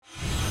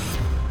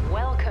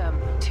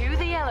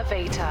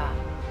elevator.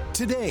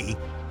 Today,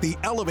 the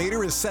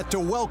elevator is set to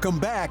welcome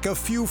back a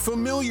few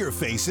familiar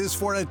faces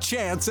for a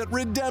chance at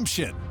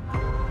redemption.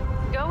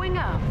 Going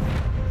up.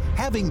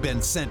 Having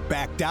been sent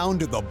back down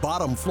to the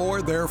bottom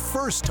floor their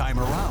first time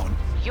around,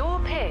 Your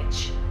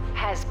pitch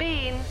has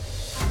been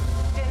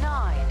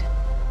denied.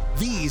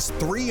 these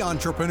three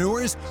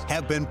entrepreneurs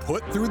have been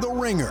put through the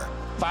ringer.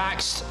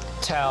 Facts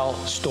tell,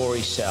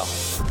 stories sell.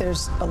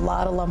 There's a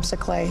lot of lumps of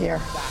clay here.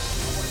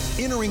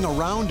 Entering a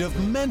round of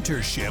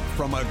mentorship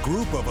from a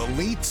group of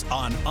elites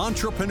on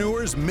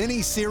Entrepreneurs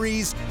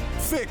mini-series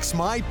Fix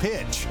My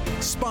Pitch,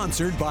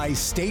 sponsored by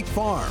State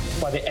Farm.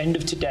 By the end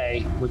of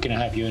today, we're going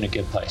to have you in a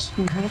good place.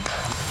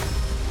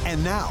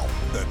 And now,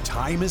 the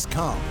time has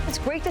come It's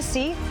great to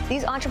see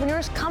these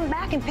entrepreneurs come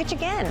back and pitch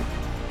again.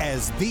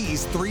 as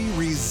these three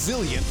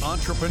resilient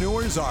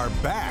entrepreneurs are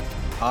back.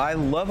 I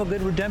love a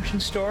good redemption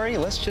story.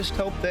 Let's just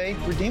hope they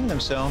redeem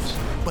themselves.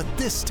 But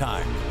this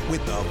time,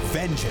 with a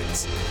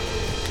vengeance.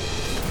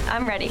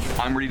 I'm ready.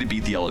 I'm ready to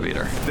beat the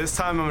elevator. This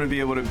time I'm going to be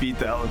able to beat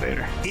the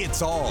elevator.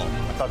 It's all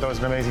I thought that was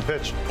an amazing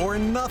pitch. or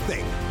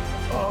nothing.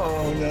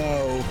 Oh,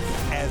 no.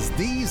 As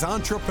these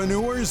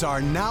entrepreneurs are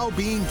now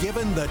being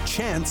given the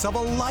chance of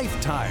a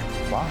lifetime.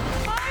 Wow.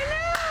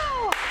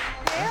 I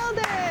know! Nailed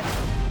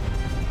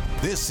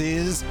it! This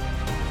is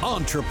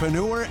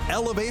Entrepreneur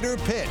Elevator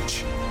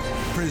Pitch,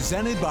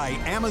 presented by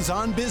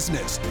Amazon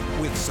Business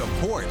with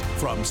support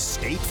from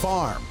State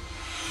Farm.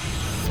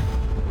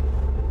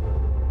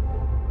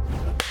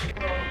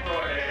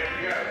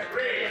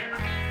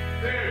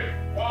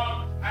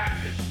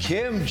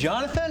 Kim,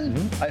 Jonathan,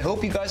 I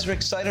hope you guys are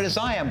excited as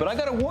I am, but I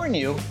gotta warn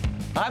you,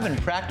 I've been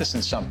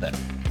practicing something.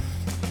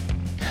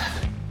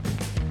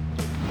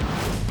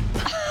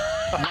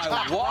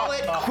 My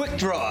wallet quick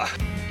draw.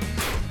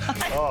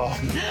 Oh,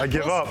 I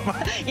give up.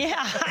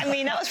 Yeah, I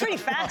mean, that was pretty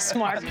fast,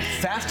 Mark.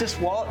 Fastest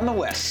wallet in the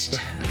West.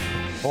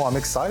 Oh, I'm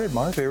excited,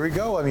 Mark. Here we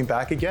go. I mean,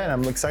 back again.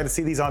 I'm excited to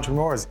see these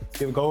entrepreneurs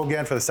go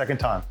again for the second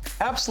time.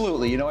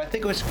 Absolutely. You know, I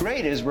think what's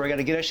great is we're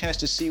gonna get a chance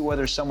to see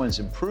whether someone's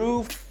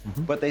improved,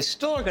 but they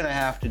still are gonna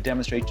have to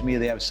demonstrate to me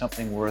they have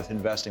something worth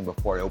investing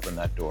before I open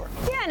that door.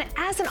 Yeah, and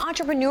as an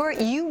entrepreneur,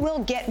 you will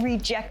get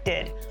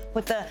rejected.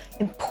 But the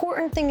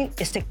important thing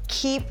is to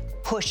keep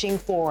pushing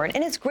forward.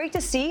 And it's great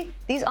to see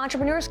these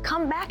entrepreneurs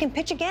come back and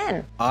pitch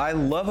again. I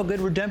love a good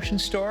redemption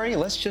story.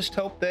 Let's just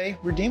hope they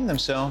redeem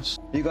themselves.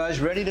 You guys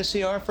ready to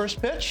see our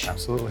first pitch?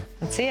 Absolutely.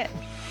 Let's see it.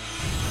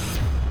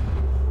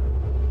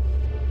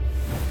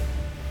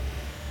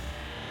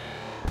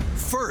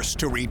 First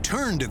to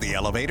return to the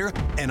elevator,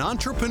 an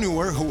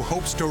entrepreneur who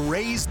hopes to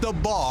raise the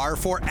bar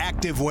for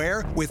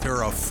activewear with her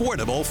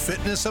affordable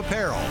fitness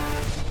apparel.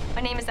 My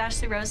name is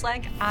Ashley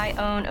Roseleg. I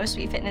own Oh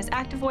Sweet Fitness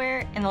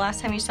Activewear, and the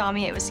last time you saw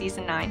me, it was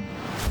season 9.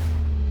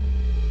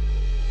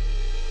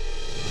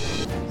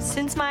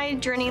 Since my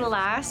journey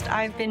last,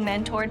 I've been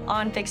mentored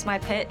on Fix My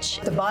Pitch.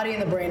 The body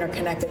and the brain are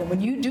connected. And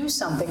when you do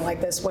something like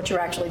this, what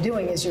you're actually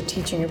doing is you're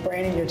teaching your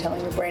brain and you're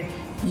telling your brain,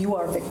 you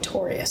are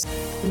victorious.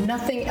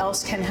 Nothing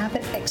else can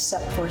happen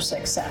except for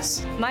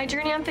success. My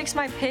journey on Fix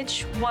My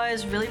Pitch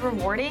was really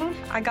rewarding.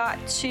 I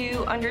got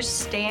to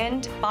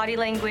understand body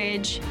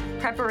language,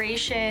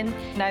 preparation,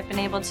 and I've been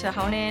able to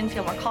hone in,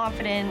 feel more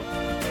confident.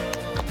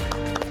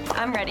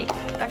 I'm ready.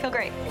 I feel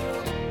great.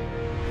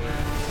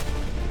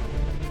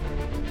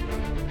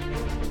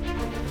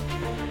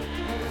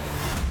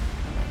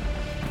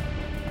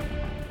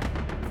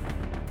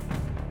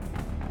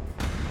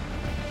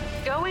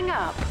 Going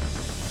up.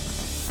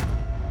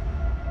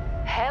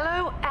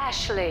 Hello,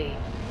 Ashley.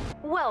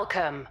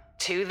 Welcome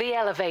to the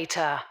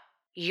elevator.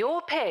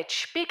 Your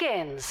pitch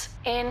begins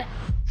in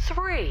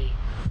 3,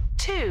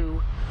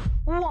 2,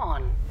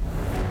 1.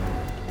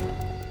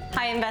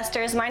 Hi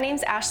investors, my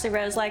name's Ashley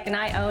Roseleg and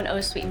I own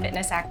Oh Sweet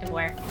Fitness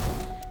Activewear.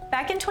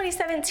 Back in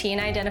 2017,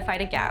 I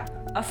identified a gap: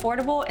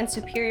 affordable and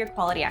superior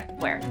quality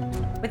activewear.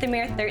 With a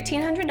mere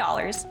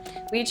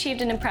 $1,300, we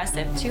achieved an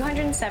impressive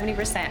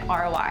 270%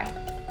 ROI.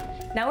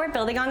 Now we're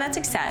building on that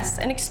success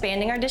and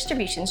expanding our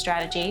distribution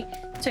strategy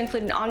to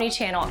include an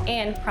omni-channel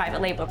and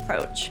private label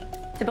approach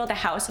to build a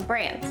house of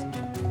brands.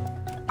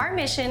 Our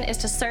mission is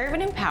to serve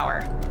and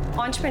empower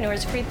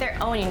entrepreneurs to create their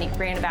own unique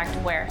brand of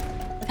activewear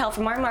with help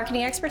from our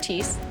marketing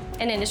expertise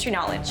and industry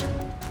knowledge.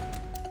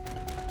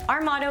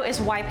 Our motto is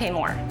why pay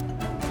more?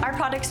 Our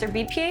products are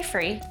BPA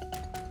free,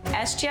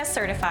 SGS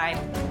certified,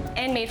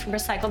 and made from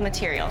recycled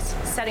materials,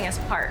 setting us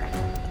apart.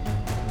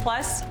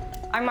 Plus,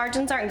 our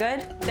margins aren't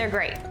good, they're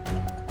great.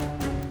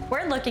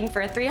 We're looking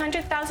for a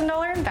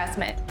 $300,000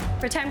 investment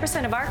for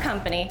 10% of our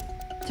company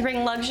to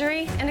bring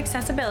luxury and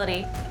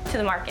accessibility to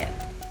the market.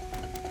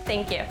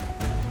 Thank you.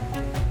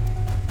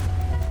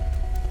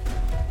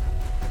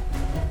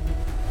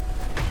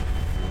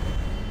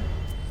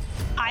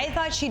 I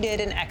thought she did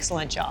an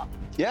excellent job.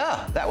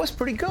 Yeah, that was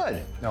pretty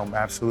good. No,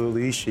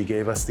 absolutely. She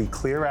gave us the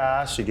clear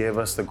ask. She gave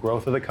us the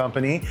growth of the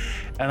company.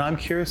 And I'm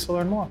curious to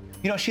learn more.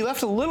 You know, she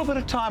left a little bit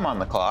of time on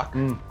the clock.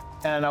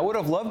 And I would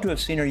have loved to have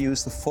seen her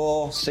use the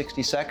full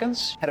 60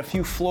 seconds. Had a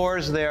few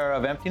floors there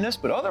of emptiness,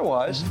 but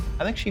otherwise,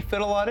 I think she fit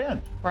a lot in.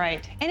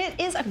 Right. And it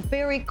is a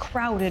very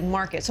crowded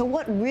market. So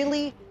what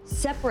really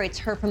separates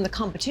her from the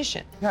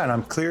competition? Yeah, and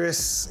I'm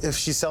curious if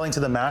she's selling to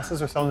the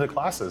masses or selling to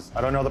classes.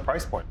 I don't know the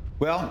price point.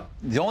 Well,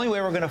 the only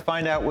way we're going to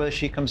find out whether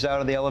she comes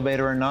out of the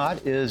elevator or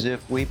not is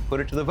if we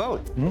put it to the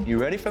vote. You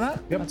ready for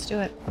that? Yep. Let's do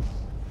it.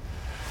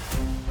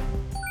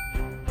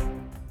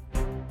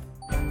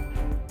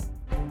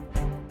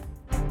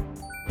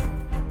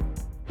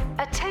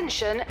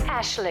 Attention,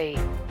 Ashley.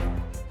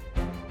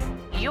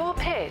 Your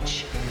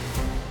pitch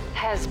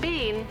has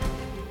been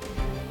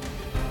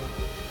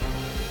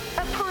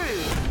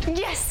approved.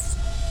 Yes!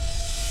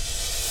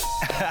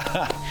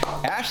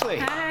 Ashley.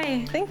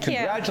 Hi, thank you.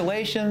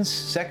 Congratulations.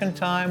 Second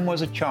time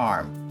was a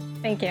charm.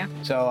 Thank you.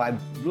 So I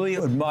really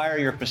admire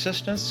your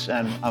persistence,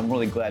 and I'm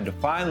really glad to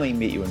finally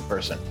meet you in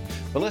person.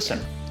 But listen,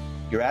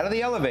 you're out of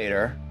the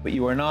elevator, but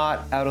you are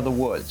not out of the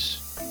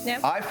woods.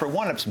 Yep. I, for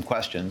one, have some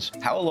questions.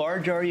 How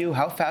large are you?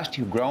 How fast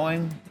are you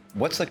growing?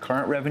 What's the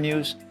current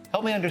revenues?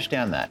 Help me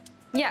understand that.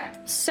 Yeah,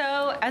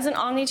 so as an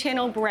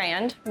omni-channel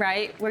brand,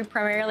 right, we're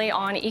primarily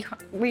on,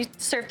 we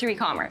serve through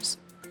e-commerce.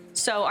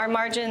 So our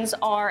margins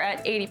are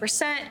at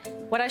 80%.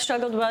 What I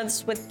struggled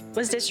with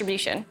was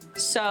distribution.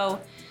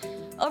 So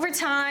over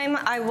time,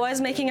 I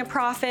was making a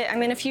profit.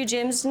 I'm in a few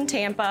gyms in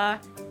Tampa,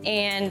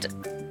 and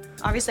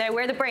obviously I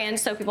wear the brand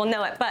so people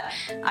know it, but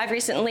I've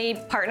recently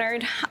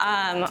partnered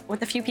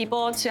with a few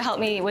people to help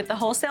me with the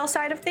wholesale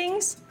side of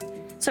things.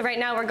 So right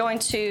now we're going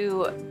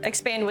to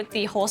expand with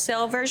the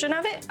wholesale version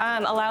of it,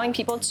 allowing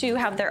people to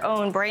have their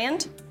own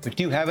brand. But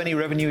do you have any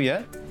revenue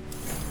yet?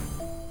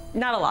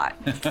 Not a lot,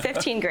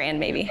 15 grand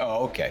maybe.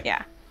 Oh, okay.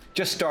 Yeah.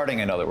 Just starting,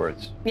 in other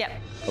words. Yep.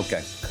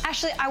 Okay.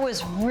 Ashley, I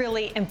was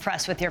really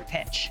impressed with your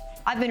pitch.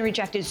 I've been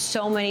rejected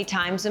so many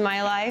times in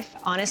my life,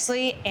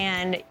 honestly,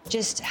 and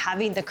just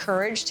having the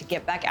courage to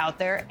get back out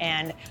there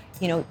and,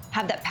 you know,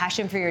 have that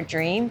passion for your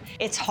dream.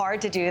 It's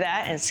hard to do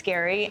that and it's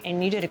scary,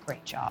 and you did a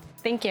great job.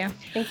 Thank you.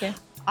 Thank you.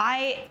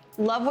 I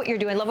love what you're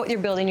doing, love what you're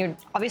building. You're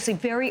obviously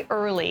very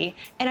early,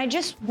 and I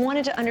just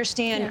wanted to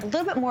understand a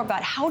little bit more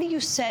about how do you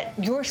set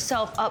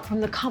yourself up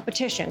from the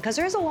competition? Because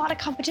there's a lot of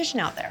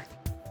competition out there.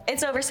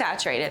 It's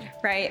oversaturated,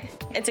 right?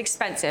 It's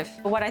expensive.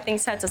 What I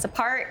think sets us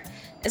apart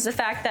is the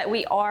fact that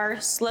we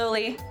are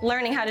slowly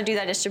learning how to do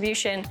that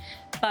distribution,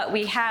 but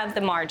we have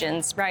the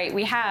margins, right?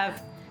 We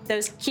have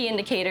those key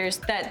indicators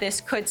that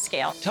this could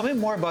scale. Tell me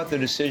more about the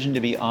decision to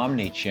be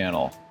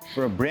omni-channel.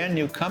 For a brand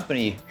new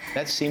company,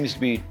 that seems to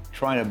be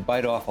trying to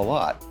bite off a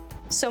lot.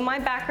 So my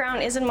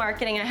background is in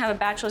marketing. I have a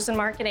bachelor's in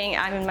marketing.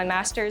 I'm in my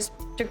master's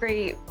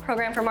degree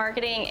program for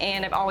marketing,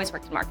 and I've always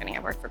worked in marketing.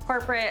 I've worked for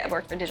corporate, I've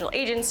worked for digital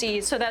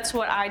agencies. So that's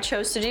what I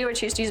chose to do. I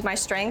chose to use my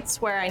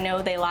strengths where I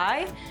know they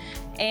lie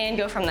and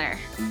go from there.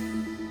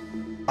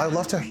 I'd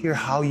love to hear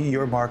how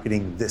you're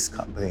marketing this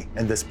company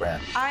and this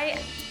brand. I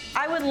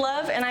would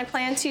love, and I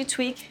plan to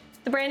tweak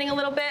the branding a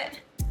little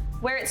bit.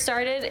 Where it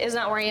started is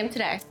not where I am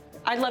today.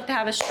 I'd love to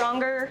have a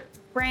stronger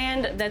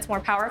brand that's more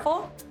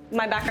powerful.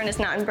 My background is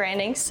not in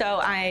branding, so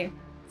I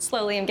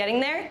slowly am getting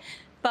there.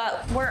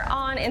 But we're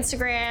on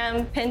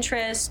Instagram,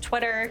 Pinterest,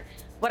 Twitter.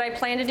 What I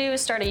plan to do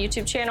is start a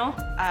YouTube channel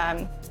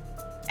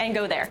and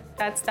go there.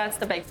 That's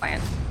the big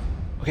plan.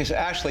 Okay, so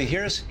Ashley,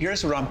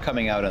 here's where I'm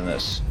coming out on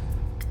this.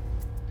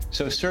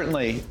 So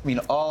certainly, I mean,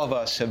 all of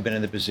us have been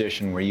in the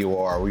position where you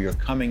are, where you're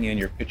coming in,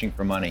 you're pitching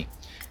for money.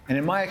 And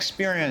in my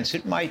experience,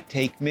 it might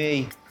take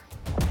me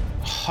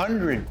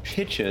 100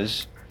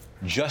 pitches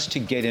just to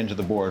get into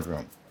the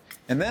boardroom.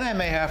 And then I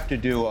may have to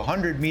do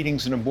 100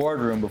 meetings in a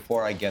boardroom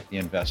before I get the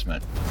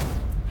investment.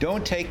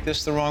 Don't take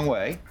this the wrong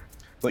way,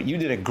 but you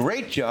did a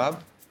great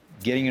job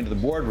getting into the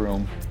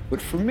boardroom.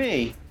 But for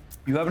me,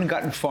 you haven't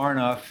gotten far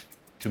enough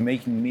to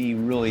making me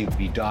really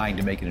be dying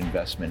to make an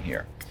investment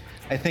here.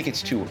 I think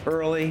it's too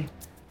early,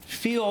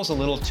 feels a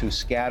little too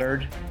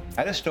scattered.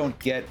 I just don't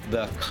get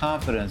the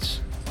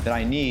confidence that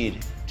I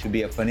need to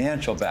be a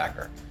financial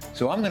backer.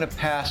 So I'm going to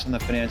pass on the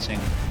financing,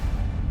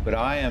 but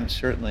I am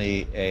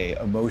certainly an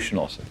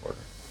emotional supporter.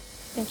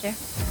 Thank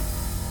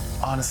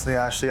you. Honestly,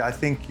 Ashley, I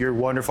think you're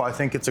wonderful. I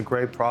think it's a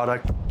great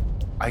product.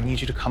 I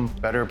need you to come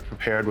better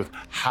prepared with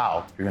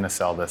how you're going to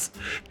sell this,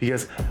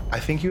 because I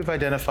think you've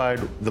identified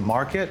the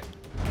market.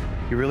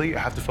 You really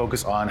have to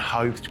focus on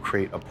how you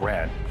create a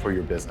brand for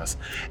your business.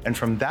 And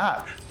from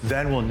that,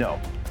 then we'll know.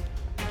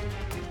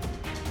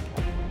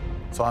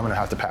 So I'm going to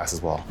have to pass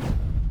as well.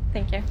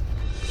 Thank you.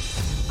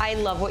 I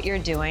love what you're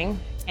doing,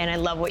 and I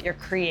love what you're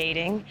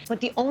creating.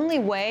 But the only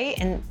way,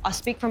 and I'll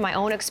speak from my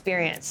own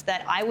experience,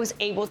 that I was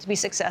able to be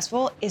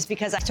successful is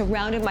because I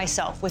surrounded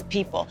myself with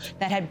people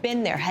that had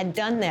been there, had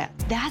done that.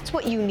 That's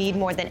what you need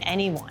more than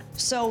anyone.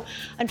 So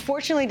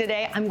unfortunately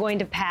today, I'm going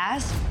to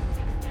pass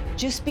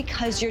just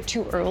because you're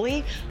too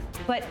early.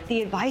 But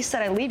the advice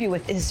that I leave you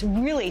with is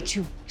really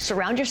to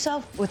surround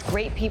yourself with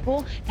great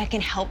people that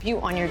can help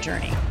you on your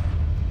journey.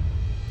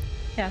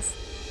 Yes.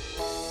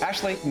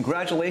 Ashley,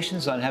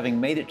 congratulations on having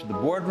made it to the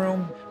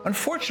boardroom.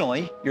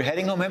 Unfortunately, you're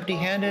heading home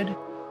empty-handed,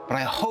 but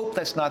I hope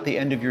that's not the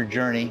end of your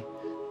journey.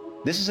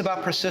 This is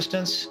about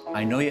persistence.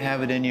 I know you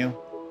have it in you.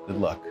 Good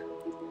luck.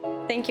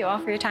 Thank you all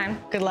for your time.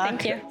 Good luck.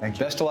 Thank you. Thank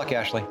you. Best of luck,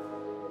 Ashley.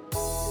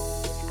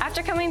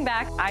 After coming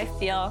back, I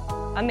feel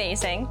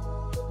amazing.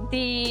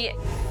 The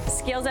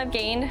skills I've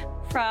gained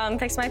from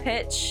Fix My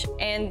Pitch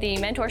and the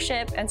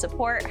mentorship and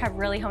support have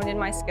really honed in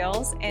my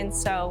skills, and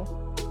so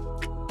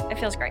it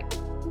feels great.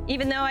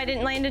 Even though I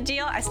didn't land a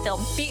deal, I still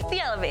beat the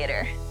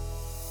elevator.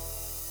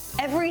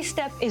 Every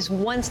step is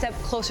one step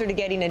closer to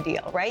getting a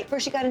deal, right?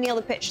 First, you got to nail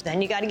the pitch.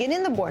 Then you got to get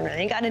in the boardroom.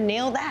 Then you got to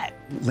nail that.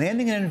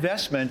 Landing an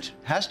investment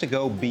has to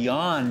go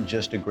beyond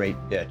just a great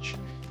pitch.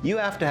 You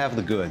have to have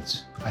the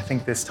goods. I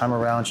think this time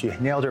around she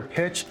nailed her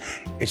pitch.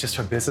 It's just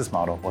her business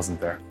model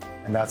wasn't there.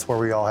 And that's where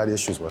we all had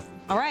issues with.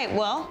 All right,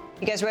 well,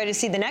 you guys ready to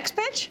see the next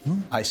pitch?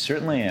 I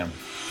certainly am.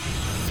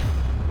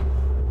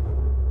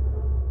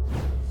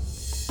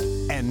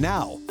 And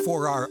now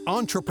for our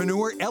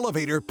Entrepreneur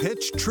Elevator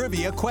Pitch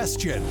Trivia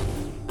question.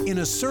 In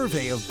a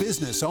survey of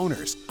business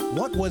owners,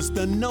 what was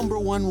the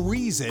 #1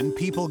 reason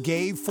people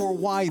gave for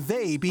why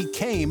they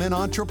became an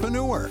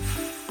entrepreneur?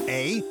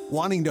 A,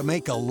 wanting to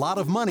make a lot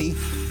of money,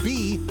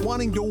 B,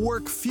 wanting to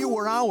work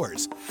fewer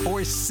hours,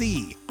 or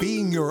C,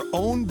 being your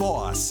own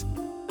boss?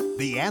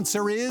 The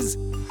answer is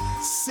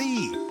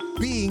C,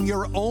 being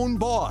your own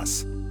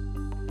boss.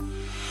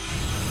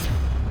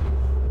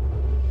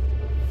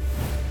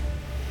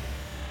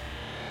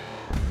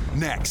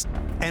 Next,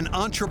 an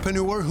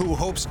entrepreneur who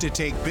hopes to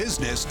take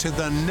business to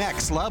the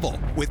next level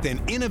with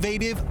an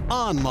innovative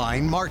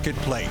online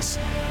marketplace.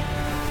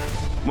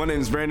 My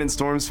name is Brandon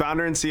Storms,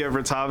 founder and CEO of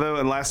Vertavo,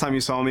 and last time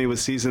you saw me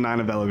was season 9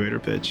 of Elevator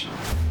Pitch.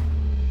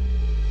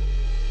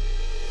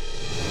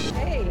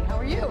 Hey, how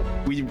are you?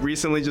 We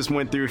recently just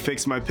went through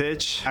Fix My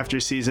Pitch after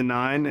season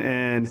 9,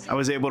 and I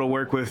was able to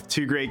work with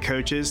 2 great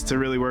coaches to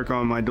really work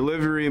on my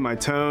delivery, my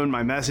tone,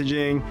 my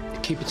messaging.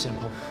 Keep it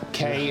simple.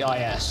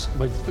 KIS.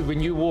 When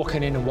you're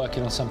walking in and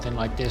working on something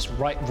like this,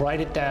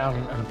 write it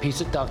down on a piece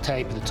of duct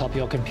tape at the top of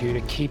your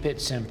computer. Keep it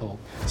simple.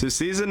 So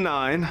season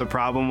 9, the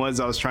problem was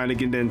I was trying to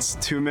condense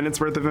 2 minutes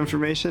worth of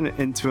information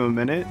into a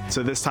minute.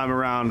 So this time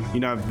around,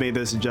 I've made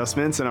those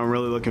adjustments, and I'm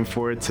really looking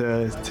forward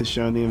to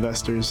showing the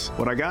investors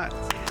what I got.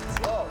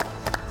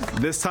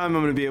 This time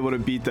I'm going to be able to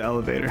beat the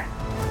elevator.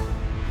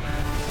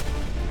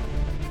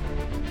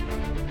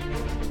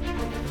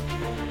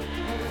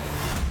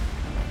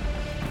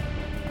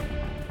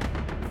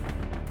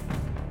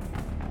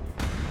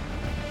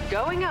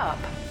 Going up.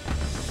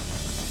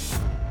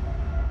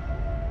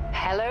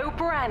 Hello,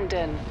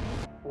 Brandon.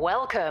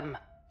 Welcome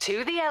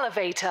to the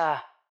elevator.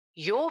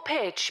 Your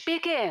pitch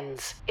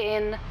begins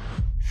in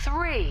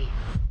 3,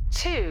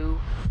 2,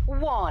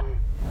 1.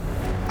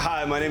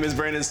 Hi, my name is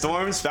Brandon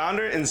Storms,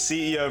 founder and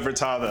CEO of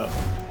Vertavo.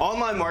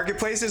 Online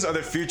marketplaces are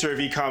the future of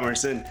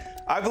e-commerce, and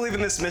I believe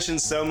in this mission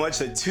so much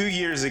that 2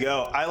 years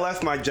ago, I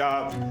left my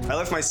job. I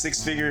left my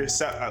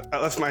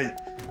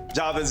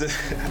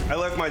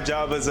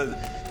job as a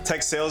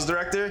tech sales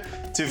director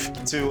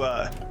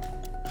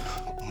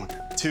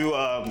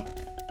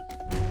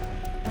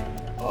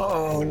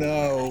Oh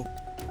no.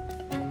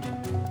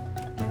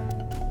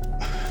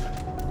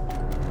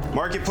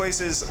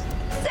 marketplaces.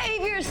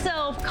 Save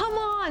yourself, come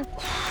on.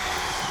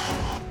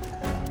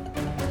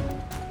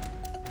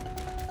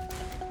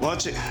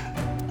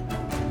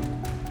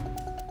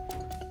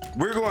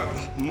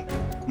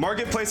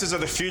 Marketplaces are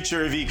the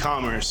future of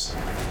e-commerce,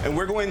 and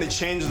we're going to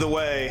change the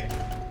way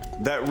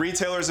that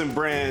retailers and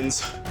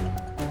brands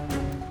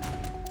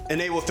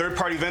enable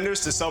third-party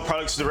vendors to sell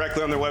products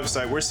directly on their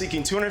website. We're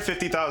seeking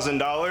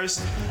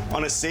 $250,000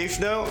 on a safe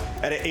note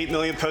at an $8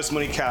 million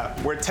post-money cap.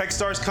 We're a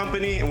Techstars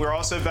company, and we're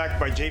also backed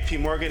by JP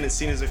Morgan and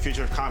seen as a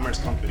future of commerce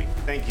company.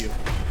 Thank you.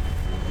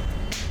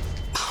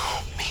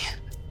 Oh, man.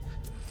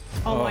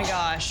 Oh, my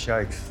gosh.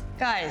 Yikes.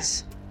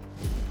 Guys,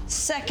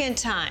 second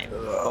time.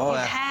 You've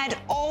had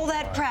all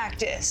that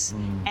practice,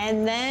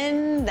 and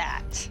then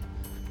that.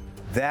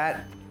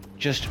 That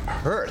just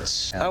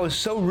hurts. I was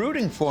so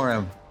rooting for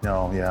him.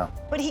 No, yeah.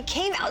 But he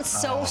came out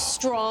so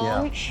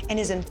strong, and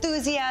his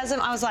enthusiasm,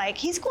 I was like,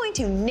 he's going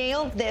to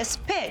nail this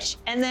pitch.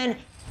 And then,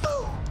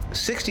 boom.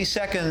 60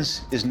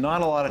 seconds is not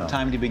a lot of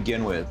time to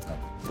begin with,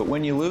 but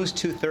when you lose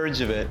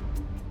 2/3 of it,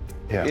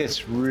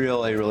 it's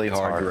really, really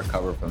hard to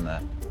recover from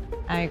that.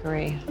 I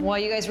agree. Well,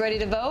 you guys ready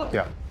to vote?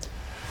 Yeah.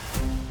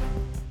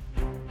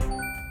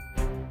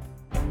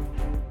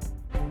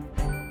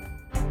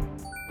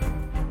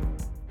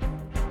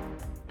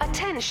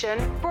 Attention,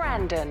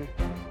 Brandon.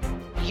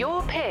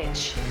 Your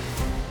pitch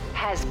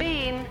has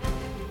been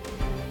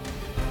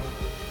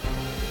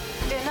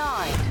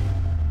denied.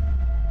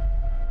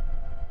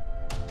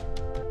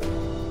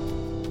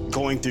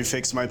 Going through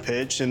Fix My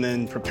Pitch and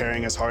then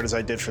preparing as hard as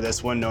I did for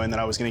this one, knowing that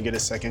I was going to get a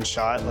second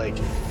shot, like,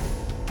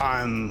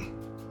 I'm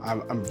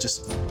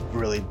just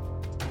really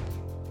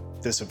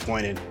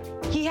disappointed.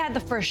 He had the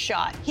first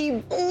shot. He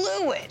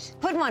blew it.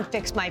 Put him on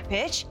Fix My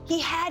Pitch. He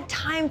had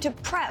time to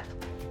prep.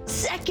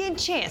 Second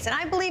chance, and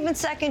I believe in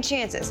second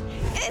chances.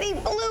 And he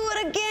blew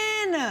it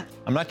again.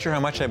 I'm not sure how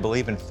much I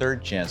believe in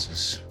third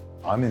chances.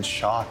 I'm in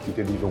shock. You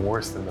did even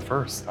worse than the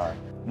first time.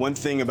 One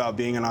thing about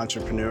being an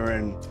entrepreneur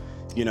and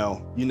you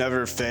know, you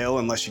never fail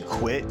unless you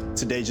quit.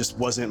 Today just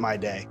wasn't my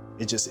day.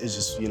 It's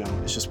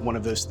just one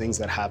of those things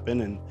that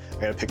happen, and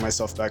I gotta pick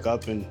myself back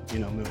up and,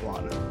 move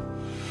on.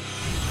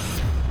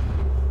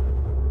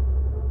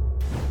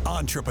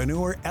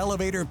 Entrepreneur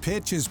Elevator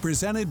Pitch is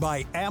presented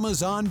by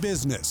Amazon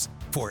Business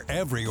for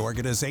every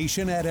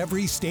organization at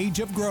every stage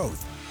of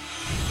growth.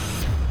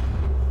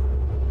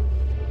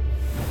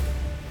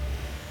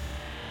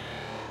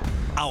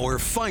 Our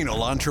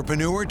final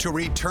entrepreneur to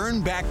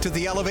return back to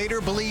the elevator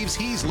believes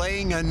he's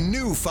laying a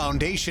new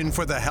foundation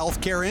for the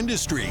healthcare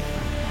industry.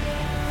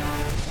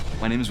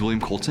 My name is William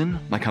Colton.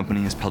 My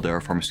company is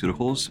Paldera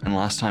Pharmaceuticals, and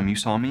last time you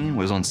saw me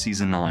was on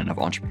season 9 of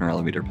Entrepreneur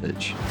Elevator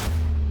Pitch.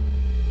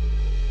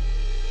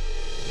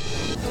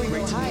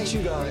 Great to meet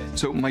you guys.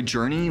 So my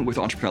journey with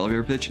Entrepreneur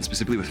Elevator Pitch, and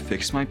specifically with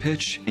Fix My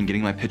Pitch and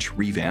getting my pitch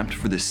revamped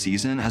for this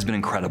season, has been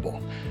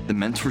incredible. The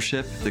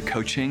mentorship, the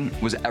coaching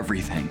was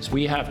everything.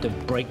 We have to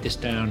break this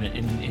down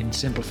and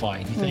simplify.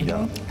 You think?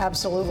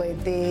 Absolutely.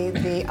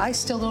 The I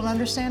still don't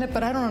understand it,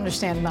 but I don't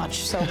understand much,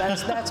 so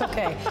that's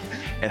okay.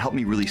 It helped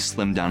me really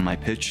slim down my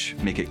pitch,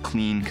 make it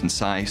clean,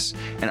 concise,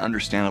 and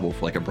understandable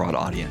for like a broad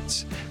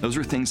audience. Those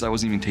are things I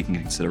wasn't even taking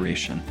into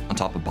consideration, on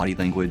top of body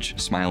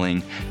language,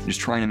 smiling, and just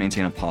trying to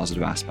maintain a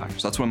positive aspect.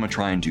 So that's what I'm gonna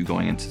try and do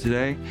going into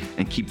today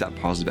and keep that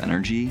positive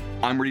energy.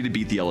 I'm ready to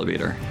beat the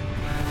elevator.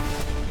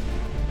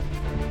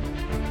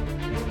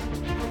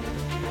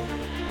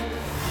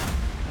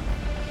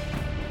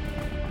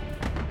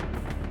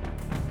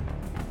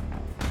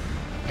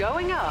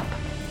 Going up.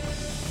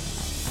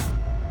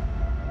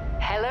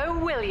 Hello,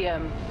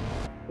 William.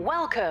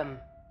 Welcome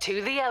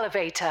to the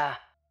elevator.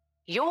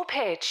 Your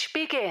pitch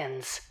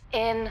begins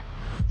in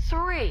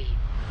 3,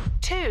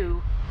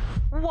 2,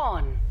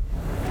 1.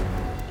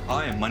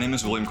 Hi, my name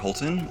is William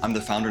Colton. I'm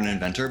the founder and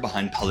inventor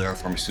behind Paldera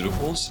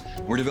Pharmaceuticals.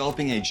 We're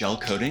developing a gel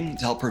coating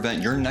to help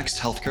prevent your next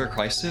healthcare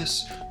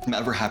crisis from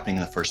ever happening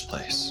in the first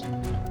place.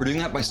 We're doing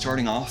that by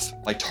starting off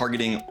by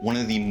targeting one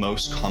of the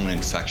most common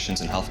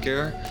infections in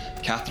healthcare,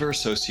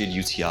 catheter-associated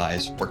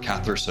UTIs or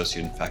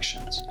catheter-associated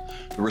infections.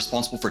 They're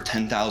responsible for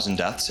 10,000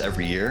 deaths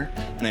every year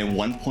and a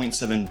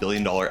 $1.7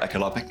 billion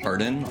economic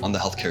burden on the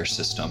healthcare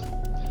system.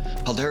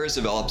 Paldera has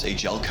developed a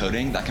gel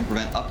coating that can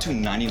prevent up to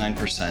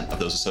 99% of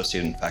those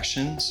associated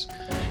infections.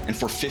 And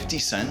for 50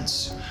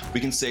 cents, we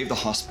can save the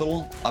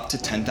hospital up to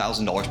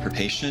 $10,000 per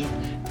patient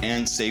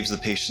and saves the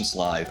patient's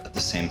life at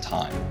the same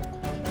time.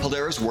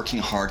 Paldera is working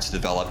hard to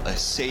develop a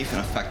safe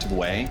and effective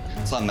way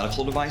to allow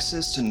medical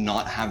devices to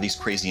not have these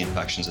crazy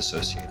infections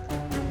associated.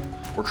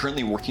 We're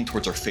currently working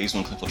towards our phase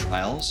 1 clinical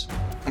trials,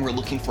 and we're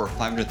looking for a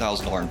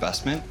 $500,000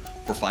 investment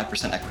for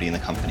 5% equity in the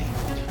company.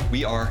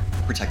 We are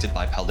protected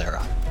by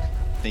Paldera.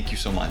 Thank you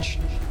so much.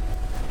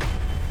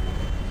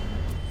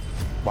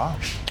 Wow.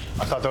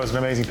 I thought that was an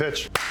amazing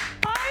pitch.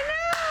 I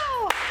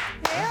know!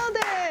 Nailed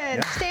it!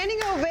 Yeah. Standing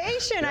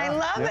ovation. I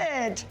love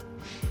it.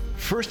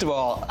 First of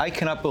all, I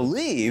cannot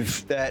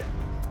believe that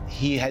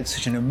he had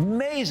such an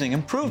amazing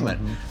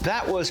improvement.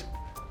 That was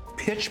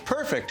pitch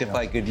perfect, if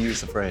I could use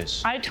the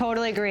phrase. I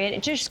totally agree. And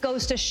it just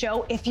goes to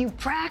show if you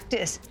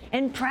practice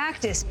and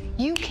practice,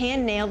 you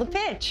can nail the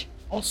pitch.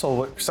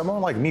 Also, someone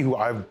like me, who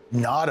I'm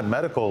not a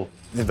medical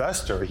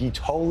investor, he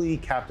totally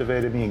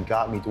captivated me and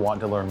got me to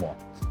want to learn more.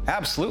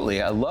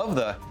 Absolutely. I love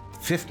the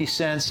 50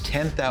 cents,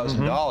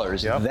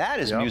 $10,000. Yep. That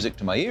is music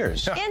to my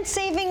ears. And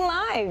saving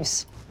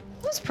lives.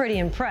 I was pretty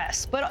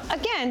impressed. But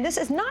again, this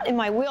is not in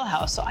my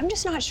wheelhouse, so I'm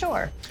just not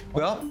sure.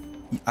 Well,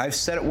 I've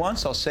said it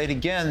once, I'll say it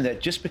again, that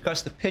just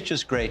because the pitch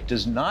is great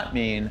does not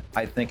mean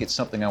I think it's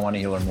something I want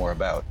to learn more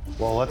about.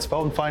 Well, let's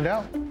vote and find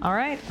out. All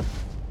right.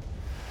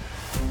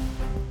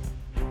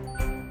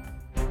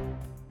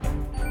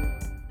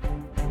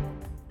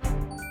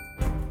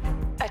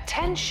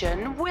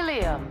 Attention,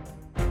 William.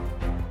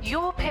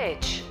 Your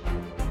pitch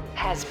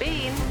has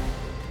been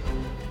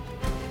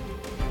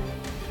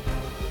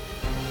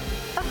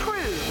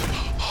approved.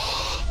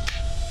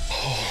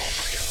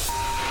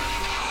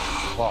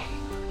 Well,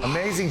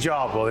 amazing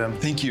job, William.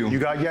 Thank you. You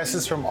got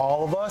yeses from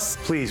all of us.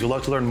 Please, we'd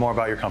love to learn more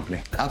about your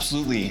company.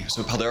 Absolutely.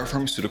 So Paldera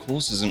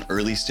Pharmaceuticals is an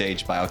early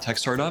stage biotech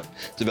startup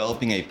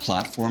developing a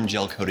platform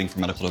gel coating for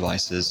medical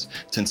devices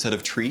to instead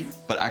of treat,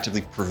 but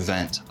actively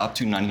prevent up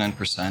to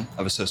 99%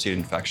 of associated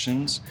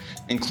infections,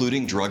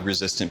 including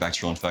drug-resistant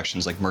bacterial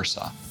infections like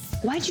MRSA.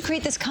 Why did you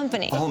create this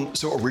company?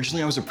 So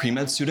originally I was a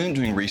pre-med student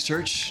doing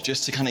research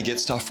just to kind of get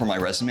stuff for my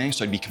resume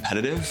so I'd be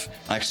competitive.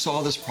 And I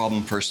saw this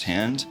problem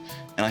firsthand,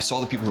 and I saw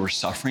the people who were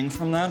suffering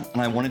from that,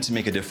 and I wanted to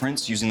make a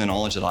difference using the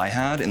knowledge that I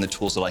had and the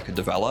tools that I could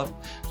develop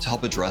to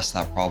help address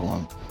that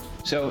problem.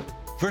 So,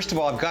 first of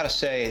all, I've got to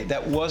say,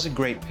 that was a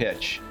great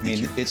pitch. I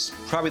mean, it's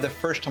probably the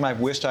first time I've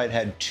wished I'd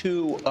had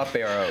 2 up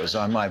arrows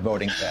on my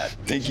voting pad.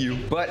 Thank you.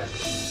 But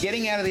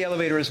getting out of the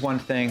elevator is one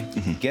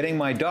thing. Getting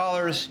my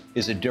dollars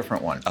is a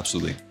different one.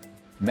 Absolutely.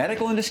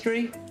 Medical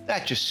industry,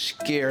 that just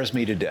scares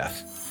me to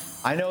death.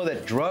 I know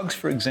that drugs,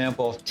 for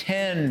example,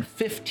 10,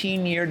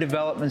 15-year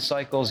development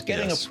cycles,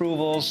 getting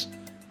approvals,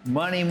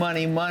 money,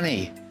 money,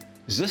 money.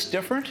 Is this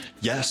different?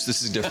 Yes,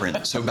 this is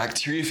different. So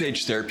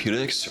bacteriophage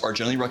therapeutics are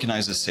generally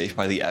recognized as safe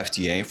by the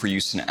FDA for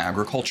use in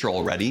agriculture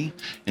already,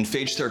 and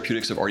phage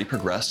therapeutics have already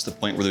progressed to the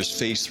point where there's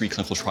phase 3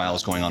 clinical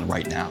trials going on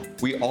right now.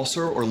 We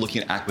also are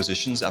looking at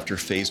acquisitions after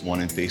phase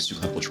 1 and phase 2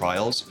 clinical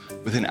trials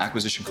with an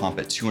acquisition comp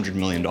at $200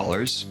 million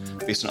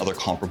based on other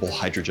comparable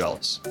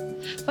hydrogels.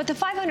 But the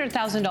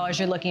 $500,000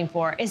 you're looking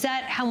for, is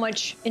that how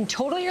much in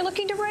total you're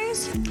looking to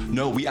raise?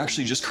 No, we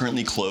actually just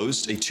currently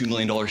closed a $2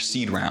 million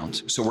seed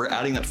round. So we're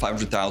adding that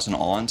 $500,000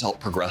 on to help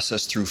progress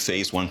us through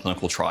phase 1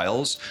 clinical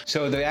trials.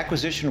 So the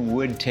acquisition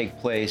would take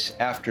place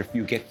after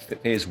you get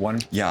phase 1?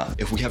 Yeah,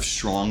 if we have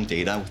strong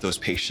data with those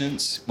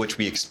patients, which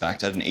we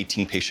expect at an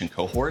 18-patient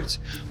cohort,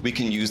 we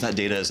can use that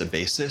data as a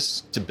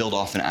basis to build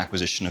off an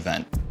acquisition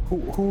event.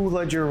 Who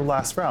led your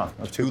last round?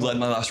 Who led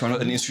my last round?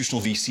 An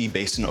institutional VC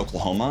based in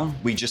Oklahoma.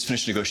 We just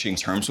finished negotiating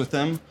terms with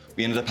them.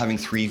 We ended up having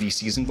 3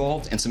 VCs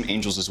involved and some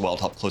angels as well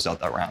to help close out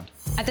that round.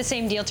 At the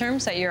same deal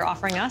terms that you're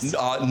offering us?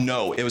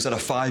 No, it was at a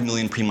 $5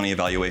 million pre-money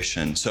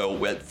evaluation.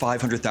 So at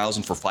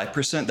 $500,000 for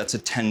 5%, that's a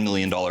 $10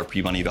 million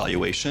pre-money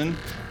evaluation,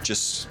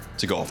 just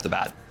to go off the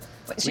bat.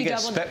 So you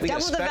double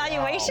the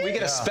valuation? We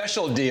get a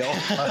special deal.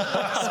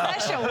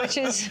 Special, which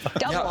is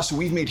double. Yeah, so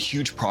we've made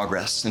huge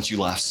progress since you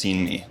last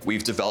seen me.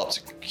 We've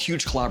developed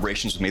huge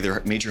collaborations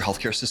with major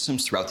healthcare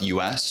systems throughout the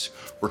US.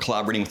 We're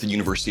collaborating with the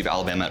University of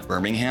Alabama at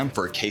Birmingham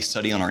for a case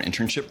study on our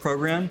internship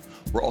program.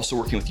 We're also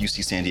working with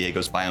UC San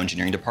Diego's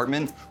bioengineering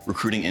department,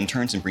 recruiting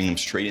interns and bringing them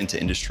straight into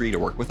industry to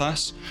work with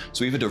us.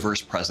 So we have a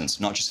diverse presence,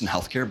 not just in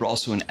healthcare, but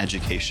also in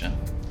education.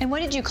 And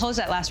when did you close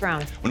that last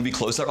round? When we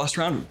closed that last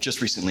round?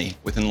 Just recently,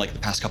 within like the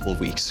past couple of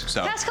weeks.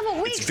 So past couple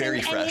of weeks? It's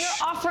very fresh. And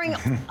you're offering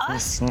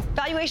us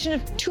valuation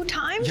of 2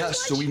 times?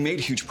 Yes, so we made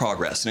huge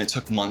progress and it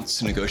took months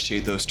to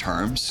negotiate those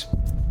terms.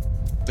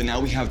 But now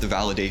we have the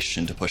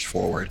validation to push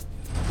forward.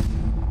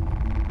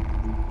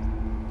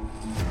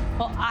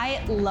 Well,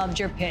 I loved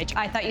your pitch.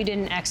 I thought you did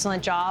an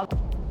excellent job.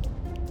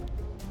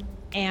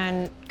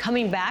 And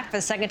coming back for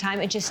the second time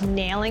and just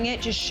nailing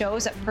it just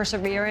shows that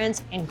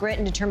perseverance and grit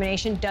and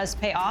determination does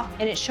pay off.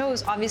 And it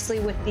shows, obviously,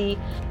 with the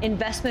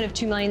investment of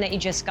 $2 million that you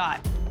just got.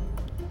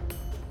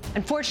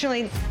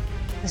 Unfortunately,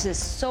 this is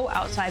so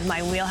outside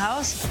my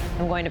wheelhouse,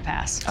 I'm going to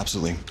pass.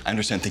 Absolutely. I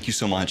understand. Thank you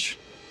so much.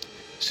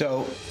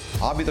 So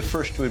I'll be the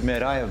first to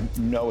admit I have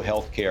no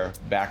healthcare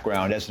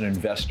background as an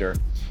investor.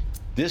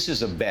 This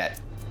is a bet.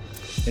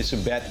 It's a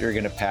bet you're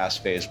going to pass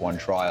phase 1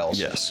 trials.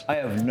 Yes. I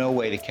have no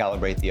way to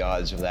calibrate the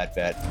odds of that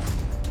bet.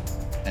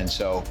 And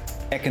so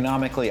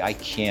economically, I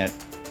can't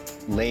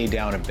lay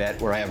down a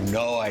bet where I have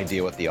no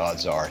idea what the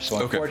odds are.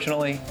 So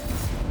unfortunately,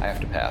 I have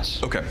to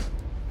pass. Okay.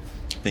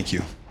 Thank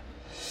you.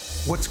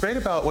 What's great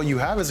about what you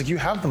have is like you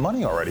have the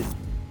money already.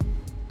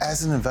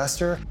 As an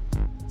investor,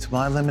 to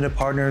my limited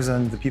partners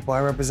and the people I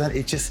represent,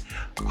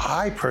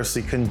 I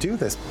personally couldn't do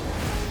this.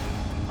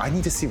 I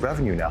need to see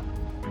revenue now.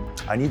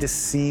 I need to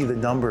see the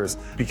numbers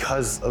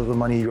because of the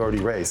money you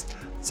already raised.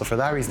 So for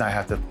that reason, I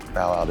have to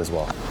bow out as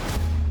well.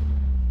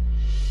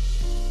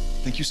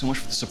 Thank you so much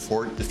for the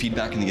support, the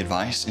feedback, and the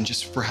advice, and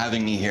just for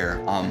having me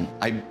here.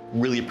 I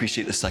really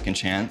appreciate the second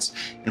chance,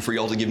 and for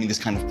y'all to give me this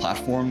kind of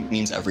platform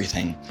means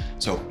everything.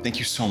 So thank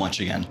you so much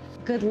again.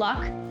 Good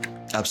luck.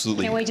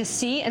 Absolutely. Can't wait to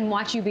see and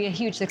watch you be a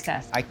huge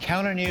success. I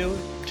count on you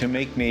to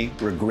make me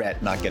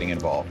regret not getting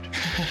involved.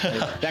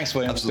 Thanks,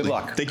 William. Absolutely. Good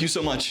luck. Thank you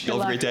so much. Y'all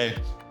have a great day.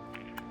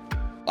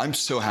 I'm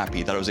so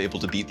happy that I was able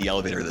to beat the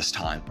elevator this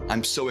time.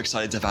 I'm so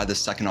excited to have had this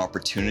second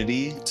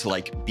opportunity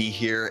to be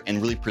here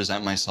and really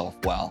present myself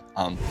well.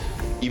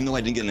 Even though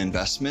I didn't get an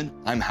investment,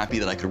 I'm happy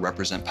that I could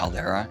represent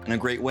Paldera in a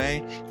great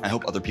way. I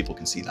hope other people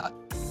can see that.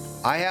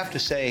 I have to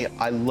say,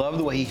 I love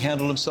the way he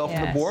handled himself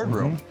in the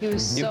boardroom. He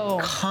was so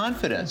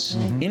confidence,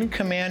 in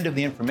command of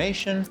the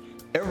information.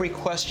 Every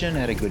question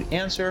had a good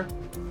answer.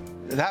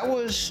 That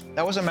was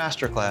a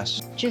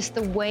masterclass. Just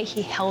the way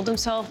he held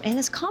himself and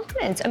his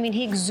confidence. I mean,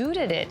 he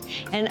exuded it.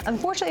 And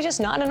unfortunately, just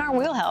not in our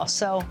wheelhouse.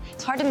 So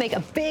it's hard to make a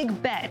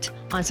big bet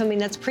on something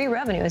that's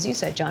pre-revenue, as you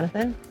said,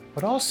 Jonathan.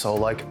 But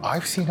also,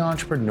 I've seen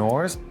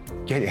entrepreneurs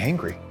get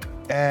angry.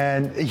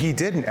 And he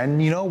didn't.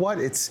 And you know what?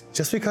 It's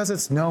just because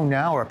it's no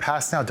now or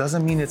past now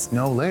doesn't mean it's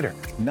no later.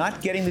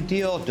 Not getting the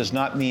deal does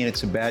not mean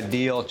it's a bad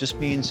deal. It just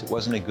means it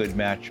wasn't a good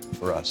match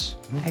for us.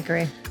 I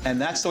agree. And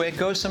that's the way it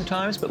goes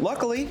sometimes. But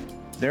luckily,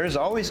 there's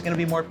always going to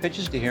be more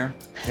pitches to hear.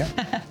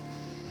 Yeah.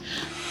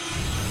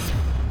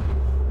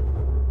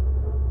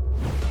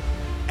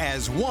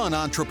 As one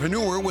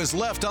entrepreneur was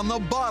left on the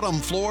bottom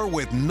floor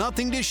with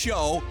nothing to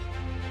show,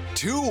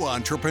 2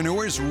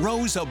 entrepreneurs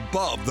rose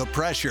above the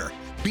pressure,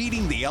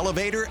 beating the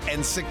elevator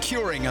and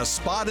securing a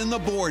spot in the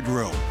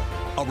boardroom.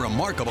 A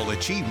remarkable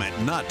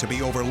achievement not to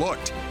be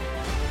overlooked.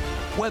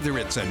 Whether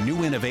it's a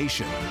new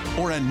innovation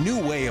or a new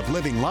way of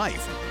living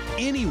life,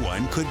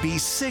 anyone could be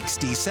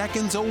 60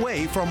 seconds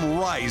away from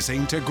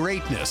rising to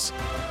greatness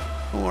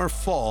or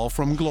fall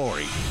from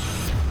glory.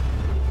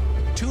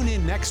 Tune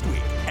in next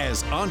week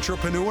as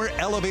Entrepreneur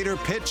Elevator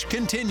Pitch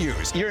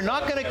continues. You're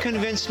not going to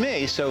convince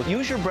me, so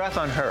use your breath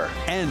on her.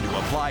 And to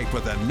apply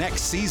for the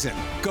next season,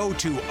 go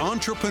to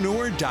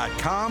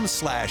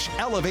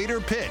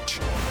entrepreneur.com/elevator pitch.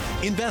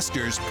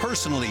 Investors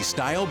personally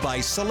styled by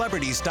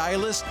celebrity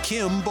stylist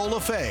Kim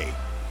Bolafay.